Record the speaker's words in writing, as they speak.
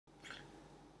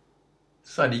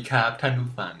สวัสดีครับท่านผู้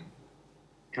ฟัง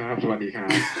ครับสวัสดีครับ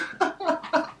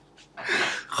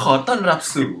ขอต้อนรับ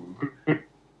สู่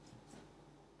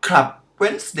ครับ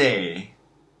Wednesday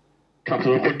ครับส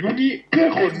ำหรับคนงุ้งี้เพื่อ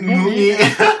คนงุ้งูงี้งี้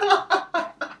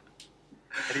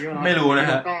อันนี้เรา ไม่รู้นะ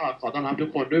ฮะก็ขอต้อนรับทุก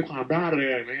คนด้วยความร่าเริ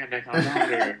งแล้วกันนะครับร่า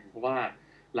เริงเพราะว่า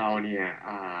เราเนี่ย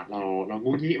เรา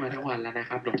งุ้งี้มาทั้งวันแล้วนะ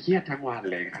ครับเราเครียดทั้งวัน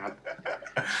เลยครับ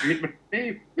ชีวิตมัน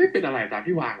ไม่เป็นอะไรตาม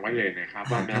ที่วางไว้เลยนะครับ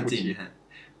ว่านะคุณจริงชีฮะ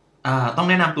ต้อง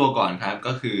แนะนำตัวก่อนครับ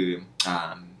ก็คืออ่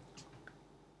า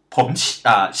ผม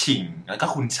ชิงแล้วก็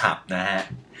คุณฉับนะฮะ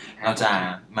เราจะ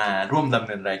มาร่วมดำเ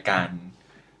นินรายการ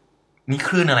นี่ค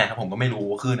ลื่นอะไรครับผมก็ไม่รู้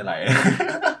ว่าคลื่นอะไร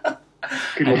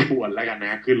คือรบกวนแล้วกันน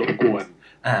ะคือรบกวน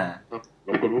อ่ารร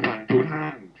บกวนผู้ฟังทุกท่า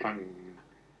นฟัง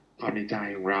ความในใจ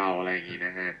ของเราอะไรอย่างนี้น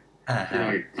ะฮะที่เรา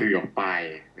สื่อออกไป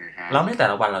นะครับแล้วในแต่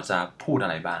ละวันเราจะพูดอะ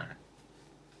ไรบ้าง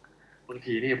บาง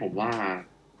ทีนี่ผมว่า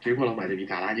ชีวิตพวกเราอาจจะมี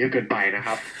สาระเยอะเกินไปนะค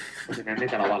รับเพราะฉะนั้นใน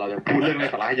แต่ละวันเราจะพูดเรื่องอะไร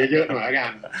สาระเยอะๆหน่อยละกั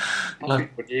นท็อปิก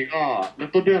วันนี้ก็เริ่ม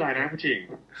ต้นด้วยอะไรนะคุณชิง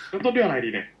เริ่มต้นด้วยอะไรดี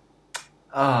เนี่ย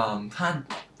เอ่อถ้า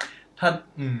ถ้า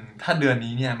ถ้าเดือน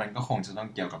นี้เนี่ยมันก็คงจะต้อง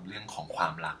เกี่ยวกับเรื่องของควา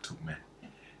มรักถูกไหม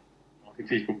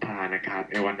14กุมภานะครับ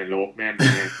เอวันในโลกแน่นเ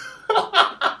นี่ย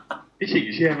พี่ชิง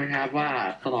เชื่อไหมครับว่า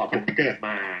ตลอดผมเกิดม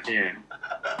าเนี่ย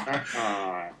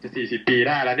จะ40 ปีไ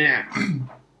ด้แล้วเนี่ย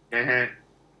นะฮะ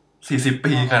40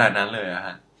 ปีขนาดนั้นเลยอะฮ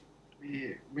ะ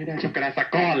ไม่ได้ช็อกโกแลตสัก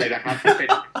ก้อนเลยนะครับเป็น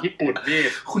ญี่ปุ่นนี่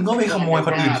คุณก็ไปขโมยค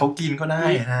นอื่นเขากินก็ได้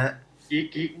ฮะ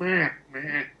กิ๊กมากนะ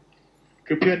ฮะ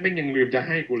คือเพื่อนแม่งยังลืมจะใ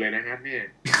ห้กูเลยนะครับเนี่ย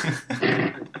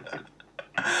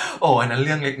โอ้อันนั้นเ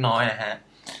รื่องเล็กน้อยนะฮะ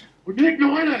เล็ก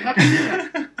น้อยเลยครับเนี่ย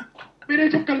ไม่ได้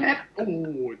ช็อกโกแลตโอ้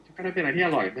ช็อกโกแลตเป็นอะไรที่อ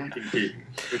ร่อยมากจริง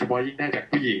ๆโดยเฉพาะยิ่งได้จาก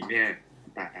ผู้หญิงเนี่ย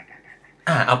ตาย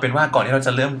เอาเป็นว่าก่อนที่เราจ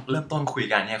ะเริ่มต้นคุย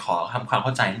กันเนี่ยขอทำความเข้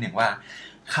าใจนิดหนึ่งว่า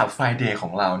ขับ Friday ขอ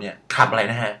งเราเนี่ยขับอะไร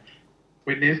นะฮะ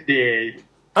Wednesday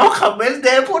ขับ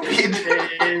Wednesday พูดผิด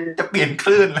จะเปลี่ยนค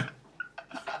ลื่นแล้ว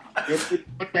เ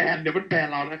ดี๋ยวมันแบน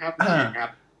เรานะครับผู้หญิงครับ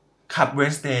ขับ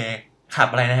Wednesday ขับ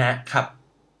อะไรนะฮะขับ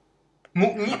งุ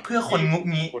กงี้เพื่อคนงุก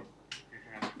งี้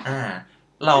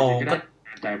เราก็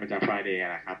ใจมันจะ Friday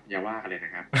แหละครับอย่าว่ากันเลยน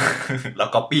ะครับเรา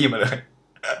ก๊อปปี้มาเลย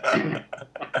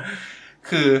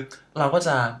คือเราก็จ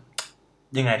ะ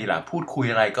ยังไงดีล่ะพูดคุย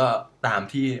อะไรก็ตาม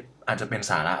ที่อาจจะเป็น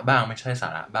สาระบ้างไม่ใช่ส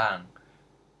าระบ้าง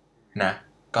นะ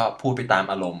ก็พูดไปตาม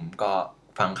อารมณ์ก็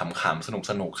ฟังขำๆส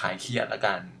นุกคลายเครียดแล้ว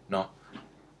กันเนาะ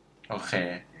โอเค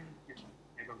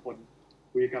บางคน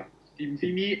คุยกับซิมซิ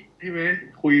มิใช่ไหม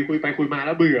คุยไปคุยมาแ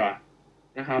ล้วเบื่อ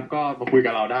นะครับก็มาคุย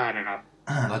กับเราได้นะครับ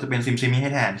เราจะเป็นซิมซิมิให้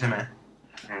แทนใช่ไหม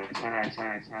ใ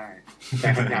ช่แต่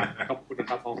คำถามก็พูดนะ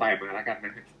ครับลองใส่มาแล้วกันน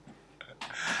ะ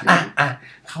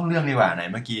เข้าเรื่องดีกว่าไหน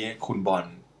เมื่อกี้คุณบอล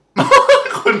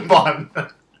คุณบอล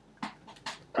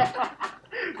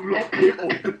ลบพี่โอ้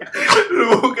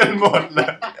รู้กันหมดเล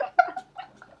ย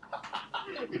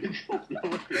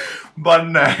บอล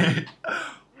ไหน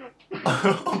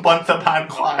บอลสะพาน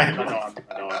ควายพระดอน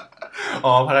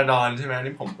พระดอนใช่ไหม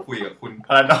นี่ผมคุยกับคุณพ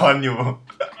ระดอนอยู่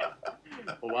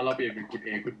ผมว่าเราเปลี่ยนเป็นคุณ A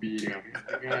คุณ B ดีกว่า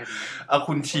ง่ายๆ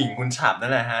คุณฉิงคุณฉับนั่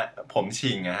นแหละฮะผม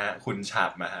ฉิงนะฮะคุณฉั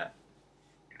บมาฮะ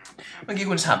เมื่อกี้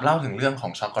คุณฉับเล่าถึงเรื่องขอ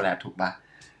งช็อกโกแลตถูกป่ะ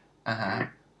ฮะ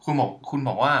คุณบ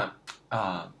อกว่า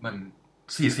มัน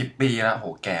40 ปีแล้วโห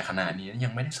แก่ขนาดนี้ยั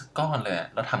งไม่ได้สักก้อนเลย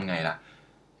แล้วทำไงล่ะ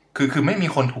คือไม่มี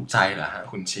คนถูกใจเหรอฮะ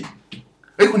คุณชิง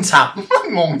คุณฉับ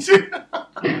งงชื่อ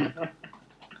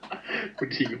คุณ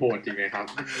ชิงโหดจริงไหมครับ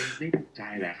มันไม่ถูกใจ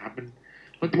แหละครับ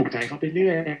มันถูกใจเขาไปเรื่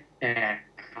อยแต่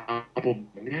ผม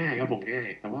ง่ายครับผมง่าย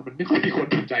แต่ว่ามันไม่ค่อยมีคน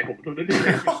ถูกใจผมเท่านั้นเอง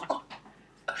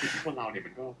คนเราเนี่ย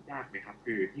มันก็ยากไหมครับ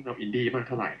คือที่เราอินดี้มาก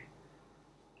เท่าไหร่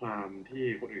ความที่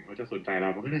คนอื่นเขาจะสนใจเรา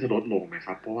มันก็น่าจะลดลงนะค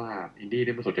รับเพราะว่าอินดี้เ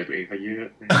นี่ยมันสนใจตัวเองซะเยอะ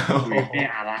ตัวเองเนี่ย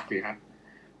อารักเลยครับ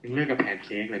ยังเรื่องกับแพนเ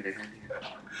ค้กเลยนะฮะ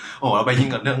เราไปยิ่ง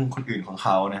กับเรื่องคนอื่นของเข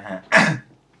านะฮะ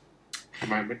ทำ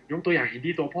ไมมันยกตัวอย่างอิน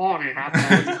ดี้ตัวพ่อไงครับ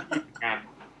การ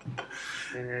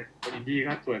คนอินดี้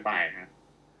ก็สวยไปครับ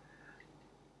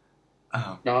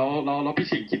แล้วพี่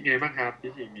ฉิงคิดไงบ้างครับ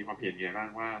พี่ฉิงมีความเห็นไงบ้าง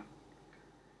ว่า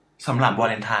สำหรับวา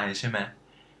เลนไทน์ใช่ไหม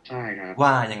ใช่ครับว่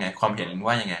ายังไงความเห็น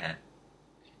ว่ายังไงฮะ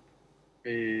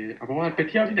เอาเป็นว่าไป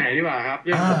เที่ยวที่ไหนดีกว่าครับเ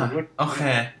รื่องสมมติโอเค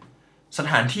ส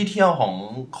ถานที่เที่ยวของ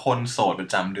คนโสดปร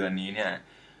ะจำเดือนนี้เนี่ย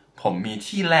ผมมี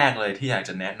ที่แรกเลยที่อยากจ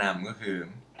ะแนะนำก็คือ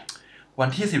วัน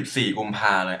ที่14 กุมภ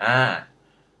าเลย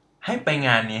ให้ไปง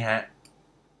านนี้ฮะ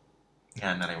ง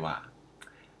านอะไรวะ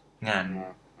งาน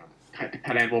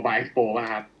Thailand Mobile Expo ป่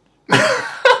ะครับ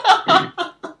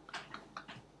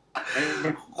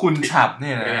คุณฉับเ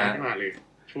นี่ยนะฮะ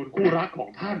ชวนคู่รักของ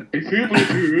ท่านไปซื้อมือ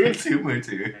ถื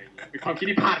อเป็นความคิด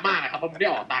ที่พลาดมากนะครับเพราะมันไม่ได้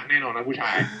ออกตังค์แน่นอนนะผู้ชา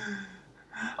ย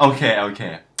โอเค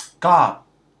ก็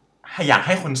อยากใ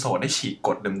ห้คนโสดได้ฉีกก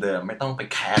ฎเดิมๆไม่ต้องไป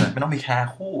แคร์ไม่ต้องไปแคร์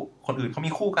คู่คนอื่นเขา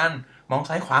มีคู่กันมอง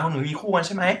ซ้ายขวาคนอื่นมีคู่กันใ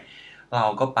ช่ไหมเรา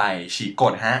ก็ไปฉีกก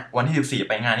ฎฮะวันที่14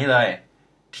ไปงานนี้เลย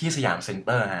ที่สยามเซ็นเต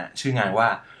อร์ฮะชื่องานว่า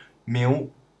Milk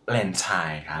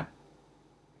Lentile ครับ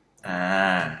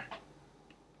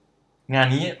งาน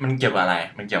นี้มันเกี่ยวกับอะไร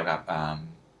มันเกี่ยวกับ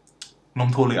นม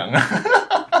ถั่วเหลือง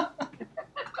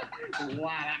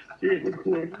ว่าละชื่อ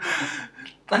คุณ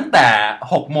ตั้งแต่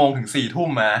6 โมงถึง4 ทุ่ม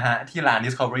ฮะที่ร้าน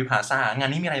Discovery Plaza งาน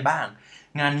นี้มีอะไรบ้าง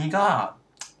งานนี้ก็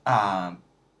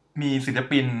มีศิล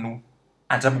ปิน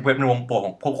อาจจะเป็นวงโปรดข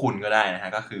องพวกคุณก็ได้นะฮ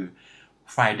ะก็คือ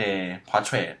Friday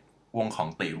Portrait วงของ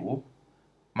ติ๋ว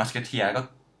Musketeer ก็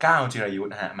ก้าวจิรายุ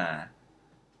นะฮะมา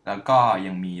แล้วก็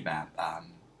ยังมีแบบ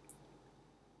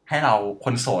ให้เราค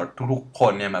นโสดทุกๆค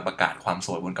นเนี่ยมาประกาศความโส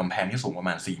ดบนกำแพงที่สูงประม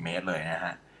าณ4 เมตรเลยนะฮ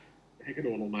ะให้กระโด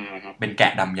ดลงมาครับเป็นแก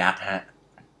ะดำยักษ์ฮะ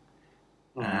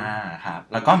ครับ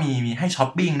แล้วก็มีให้ช้อป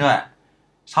ปิ้งด้วย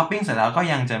ช้อปปิ้งเสร็จแล้วก็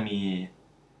ยังจะมี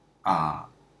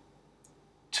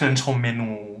เชิญชมเมนู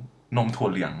นมถั่ว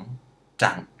เหลือง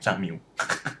จากมิว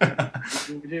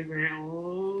ใช่ไหม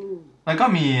แล้วก็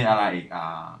มีอะไรอีก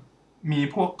มี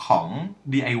พวกของ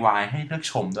DIY ให้เลือก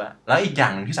ชมด้วยแล้วอีกอย่า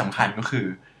งนึงที่สำคัญก็คือ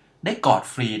ได้กอด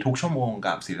ฟรีทุกชั่วโมง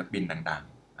กับศิลปินดัง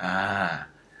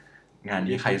ๆงาน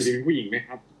นี้ใครเป็นผู้หญิงไหมค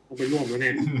รับต้องไปร่วมแล้วเนี่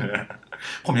ย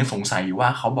ผมยังสงสัยอยู่ว่า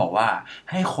เขาบอกว่า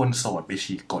ให้คนโสดไป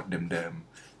ฉีกกฎเดิม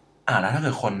ๆแล้วถ้าเ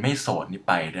กิดคนไม่โสดนี่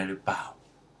ไปได้หรือเปล่า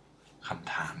ค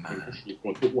ำถามมาฉีกก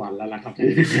ฎทุกวันแล้วล่ะครับ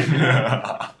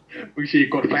มึงฉีก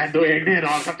กฎแฟนตัวเองแน่น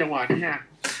อนครับจังหวะนี้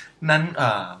นั้น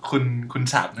คุณ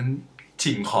ฉาบนั้น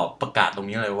ชิงขอประกาศตรง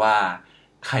นี้เลยว่า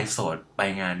ใครโสดไป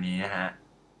งานนี้ฮะ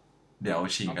เดี๋ยว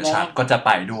ชิงกับฉาบก็จะไป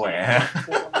ด้วยฮะ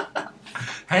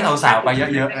ให้เราสาวไปเ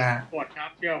ยอะๆนะกดครับ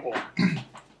เชื่อผม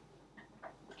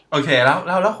โอเคแล้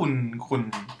ว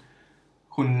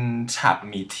คุณฉาบ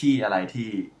มีที่อะไรที่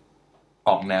อ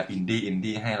อกแนวอิน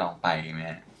ดี้ให้ลองไปไหม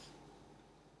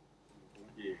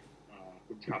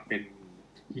คุณฉาบเป็น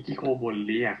ฮิคิโคโม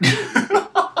ริ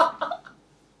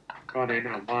ก็แนะน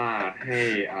ำว่าใ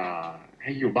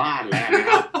ห้อยู่บ้านแล้วนะ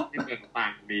ครับให้เงินต่า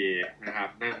งดีนะครับ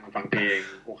นั่งฟังเพลง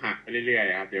อกหักไปเรื่อย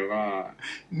ๆครับเดี๋ยวก็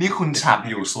นี่คุณฉับ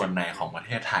อยู่ส่วนไหนของประเ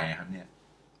ทศไทยครับเนี่ย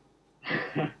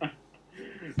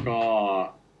ก็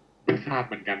ไม่ทราบเ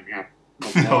หมือนกันครับผ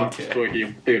มก็ตัวทีม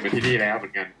ตื่นมาที่นี่แล้วเหมื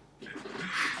อนกัน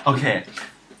โอเค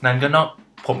นั้นก็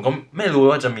ผมก็ไม่รู้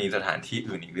ว่าจะมีสถานที่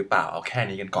อื่นอีกหรือเปล่าเอาแค่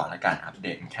นี้กันก่อนละกันอัปเด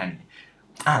ตแค่นี้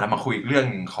เรามาคุยเรื่อง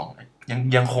ของ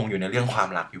ยังคงอยู่ในเรื่องความ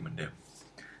รักอยู่เหมือนเดิม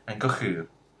นั่นก็คือ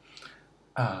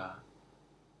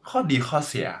ข้อดีข้อ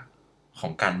เสียขอ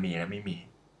งการมีและไม่มี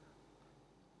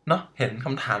เนาะเห็นค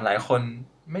ำถามหลายคน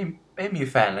ไม่มี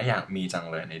แฟนแล้วอยากมีจัง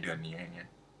เลยในเดือนนี้อย่างเงี้ย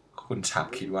คุณฉับ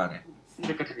คิดว่าไง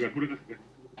กระเทือ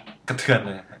นเ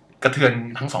ลยกระเทือน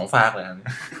ทั้งสองฝากเลยครับ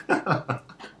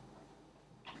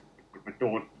มันโ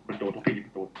ดนทุกทีมั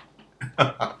นโดน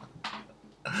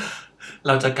เ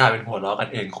ราจะกลายเป็นหัวเราะกัน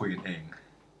เองคุยกันเอง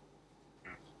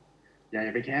อย่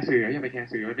าไปแค่สื่อมัน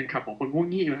เป็นคำของคนง่วง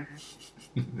งี้อยู่นะครับ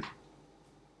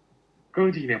ก็จ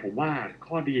ริงๆเนี่ยผมว่า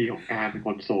ข้อดีของการเป็นค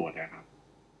นโสดนะครับ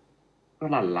ก็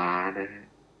หลั่นล้านะฮะ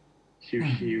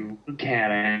ชิวๆไม่แคร์อะ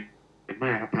ไรม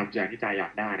ากครับทำจากที่ใจอยา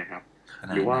กได้นะครับ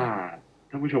หรือว่า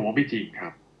ท่านผู้ชมว่าไม่จริงครั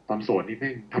บตอนโสดนี่แ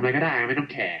ม่งทำอะไรก็ได้ไม่ต้อง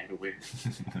แคร์ถูกไหม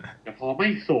แต่พอไม่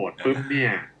โสดปุ๊บเนี่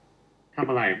ยทำ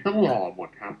อะไรต้องหล่อหมด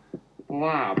ครับเพราะ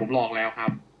ว่าผมลองแล้วครั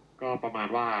บ ก็ประมาณ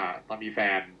ว่าตอนมีแฟ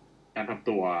นการทำ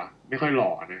ตัวไม่ค่อยหล่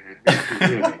อนะฮะ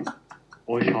โ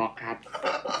อ้ช็อกครับ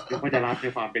นึกว่าจะรับใน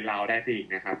ความเป็นเราได้สิ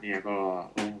นะครับ เนี่ยก็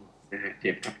โอ้นะฮะเ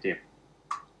จ็บครับเจ็บ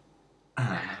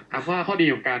ถามว่าข้อดี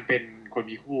ของการเป็นคน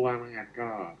มีคู่ว่ามั้งก็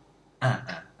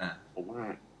ผมว่า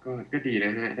ก็ดีน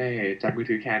ะฮะได้จับมือ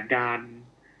ถือแขนกัน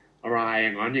อะไรอ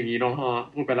ย่างนั้นอย่างนี้เนาะ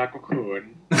พูดไปแล้วก็เขิน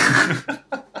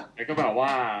แล้วก็แบบว่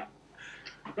า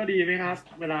ก็ดีไหมครับ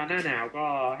เวลาหน้าหนาวก็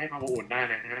ให้ความอบอุ่นได้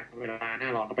นะฮะเวลาหน้า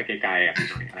ร้อนก็ไปไกลๆ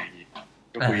หน่อยอะไรอย่างนี้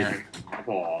ก็คุยกันพ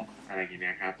ออะไรอย่างนี้น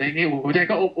ะครับแต่ยังไงหัวใจ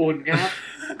ก็อบอุ่นครับ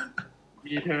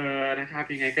มีเธอนะครับ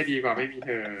ยังไงก็ดีกว่าไม่มีเ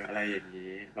ธออะไรอย่าง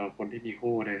นี้เราคนที่มี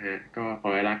คู่นะฮะก็ขอ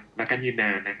ให้รักกันยืนน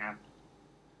านนะครับ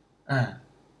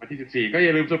วันที่14ก็อย่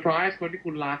าลืมเซอร์ไพรส์คนที่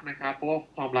คุณรักนะครับเพราะว่า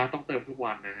ความรักต้องเติมทุก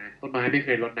วันนะฮะต้นไม้ไม่เค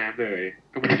ยรดน้ำเลย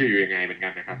ก็ไม่รู้จะอยู่ยังไงเหมือนกั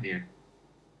นนะครับเนี่ย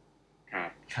ครั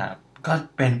บก็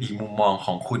เป็นอีกมุมมองข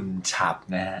องคุณฉับ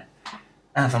นะฮะ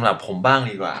สำหรับผมบ้าง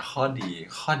ดีกว่าข้อ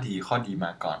ดีม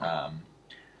าก่อน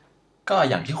ก็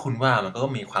อย่างที่คุณว่ามันก็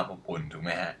มีความอบอุ่นถูกไห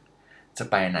มฮะจะ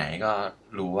ไปไหนก็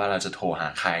รู้ว่าเราจะโทรหา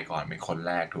ใครก่อนเป็นคนแ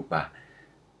รกถูกป่ะ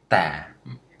แต่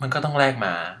มันก็ต้องแลกม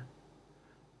า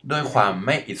ด้วยความไ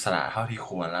ม่อิสระเท่าที่ค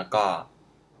วรแล้วก็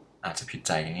อาจจะผิดใ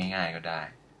จกันง่ายๆก็ได้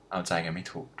เอาใจกันไม่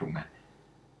ถูกไหม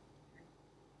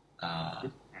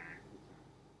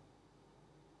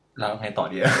แล้วไงต่อ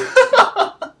ดี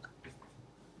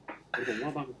ผมว่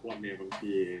าบางคนเนี่ยบาง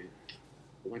ที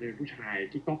ผมว่าจะเป็นผู้ชาย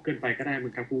ที่ก๊อกเกินไปก็ได้เหมื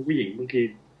อนกับคุณผู้หญิงบางที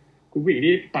คุณผู้หญิง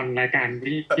ที่ฟังรายการ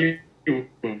นี้อยู่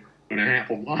นะฮะ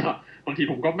ผมก็บางที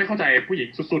ผมก็ไม่เข้าใจผู้หญิง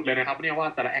สุดๆเลยนะครับเนี่ยว่า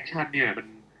แต่ละแอคชั่นเนี่ย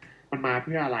มันมาเ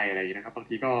พื่ออะไรอะไรอย่างนี้นะครับบาง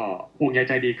ทีก็ห่วงใยใ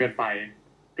จดีเกินไป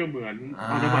ก็เหมือนเ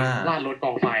อาน้ำมันราดรถก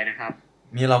องไฟนะครับ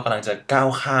นี่เรากำลังจะก้าว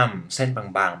ข้ามเส้นบ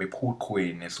างๆไปพูดคุย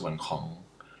ในส่วนของ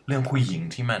เรื่องผู้หญิง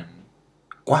ที่มัน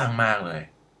กว้างมากเลย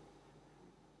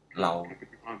เราเป็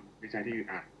นความในใจที่อึด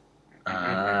อัด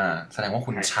แสดงว่า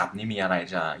คุณฉับนี่มีอะไร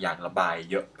จะอยากระบาย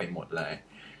เยอะไปหมดเลย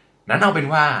นั้นเอาเป็น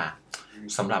ว่า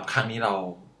สำหรับครั้งนี้เรา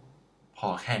พอ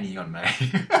แค่นี้ก่อนไหม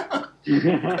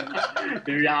เ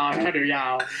ดี๋ยวยาวนะเดี๋ยวยา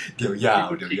ว เดี๋ยวยาว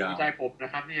ใจผมนะ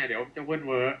ครับเนี่ยเดี๋ยวจะเวิ้นเ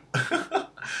วอร์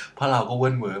เพราะเราก็เ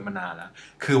วิ้นเวอร์มานานแล้ว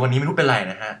คือวันนี้ไม่รู้เป็นไร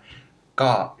นะฮะก็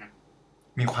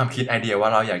มีความคิดไอเดียว่า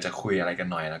เราอยากจะคุยอะไรกัน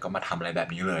หน่อยแล้วก็มาทำอะไรแบบ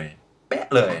นี้เลยเป๊ะ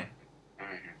เลย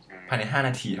ภายใน5 น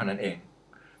าทีเท่านั้นเอง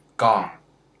ก็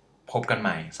พบกันให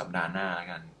ม่สัปดาห์หน้าแล้ว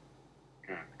กัน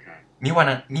นี่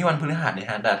วันพฤหัสนี่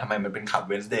ฮะแต่ทำไมมันเป็นขับเ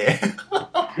วนส์เดย์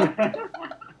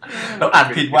เราอ่าน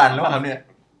ผิดวันแล้วครับเนี่ย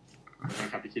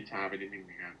ครับที่คิดช้าไปนิดนึง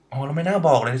นะครับอ๋อเราไม่น่าบ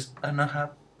อกเลยนะครับ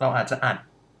เราอาจจะอัด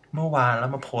เมื่อวานแล้ว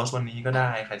มาโพสต์วันนี้ก็ได้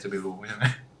ใครจะไปรู้ใช่ไหม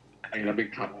เราเป็น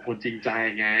คำของคนจริงใจ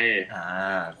ไง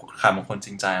คำของคนจ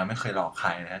ริงใจเราไม่เคยหลอกใคร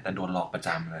นะแต่โดนหลอกประจ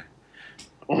ำเลย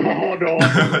โอ้โดน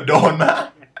โดนมาก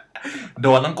โด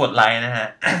นต้องกดไลค์นะฮะ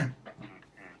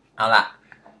เอาล่ะ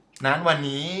นั้นวัน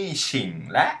นี้ฉิง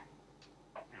และ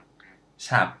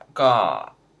ฉับก็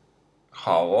ข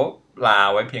อลา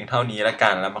ไว้เพียงเท่านี้แล้วกั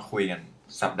นแล้วมาคุยกัน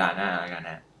สัปดาห์หน้าแล้วกัน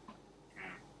นะ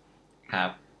ครับ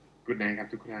Good night ครับ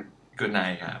ทุกท่าน Good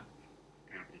night ครับ